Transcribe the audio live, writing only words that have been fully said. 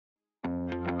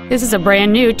This is a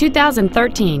brand new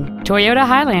 2013 Toyota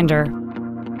Highlander.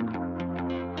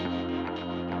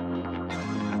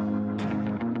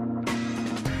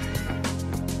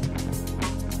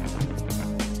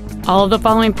 All of the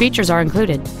following features are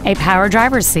included: a power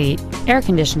driver's seat, air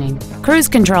conditioning, cruise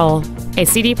control, a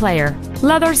CD player,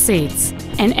 leather seats,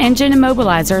 an engine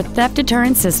immobilizer theft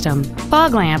deterrent system,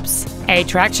 fog lamps, a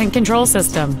traction control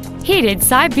system, heated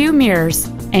side view mirrors,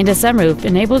 and a sunroof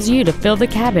enables you to fill the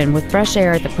cabin with fresh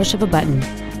air at the push of a button.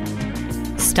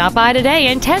 Stop by today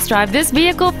and test drive this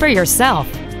vehicle for yourself.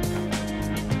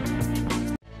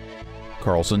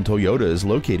 Carlson Toyota is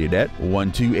located at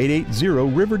 12880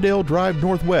 Riverdale Drive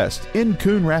Northwest in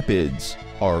Coon Rapids.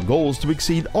 Our goal is to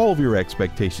exceed all of your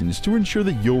expectations to ensure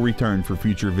that you'll return for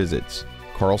future visits.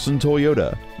 Carlson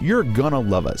Toyota, you're gonna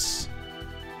love us.